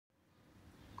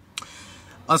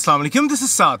अस्सलाम वालेकुम, this is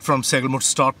Saad from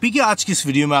SehgalMotors.pk। आज की इस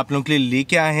वीडियो में आप लोगों के लिए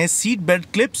लेके आए हैं सीट बेल्ट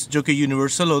क्लिप्स जो कि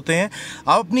यूनिवर्सल होते हैं।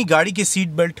 आप अपनी गाड़ी के सीट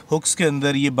बेल्ट हुक्स के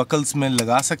अंदर ये बकल्स में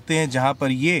लगा सकते हैं, जहां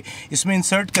पर ये इसमें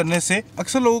इंसर्ट करने से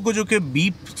अक्सर लोगों को जो कि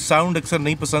बीप साउंड अक्सर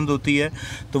नहीं पसंद होती है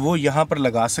तो वो यहाँ पर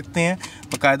लगा सकते हैं।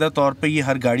 बाकायदा तौर पर ये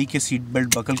हर गाड़ी के सीट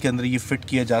बेल्ट बकल के अंदर ये फिट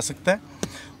किया जा सकता है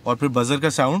और फिर बजर का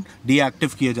साउंड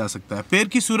डीएक्टिव किया जा सकता है। पेयर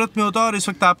की सूरत में होता है और इस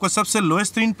वक्त आपको सबसे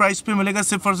लोएस्ट तरीन प्राइस पे मिलेगा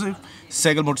सिर्फ और सिर्फ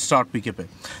SehgalMotors.pk पे।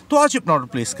 तो आज अपना ऑर्डर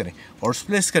प्लेस करें और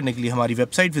प्लेस करने के लिए हमारी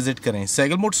वेबसाइट विजिट करें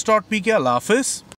SehgalMotors.pk। अल्लाह हाफिज़।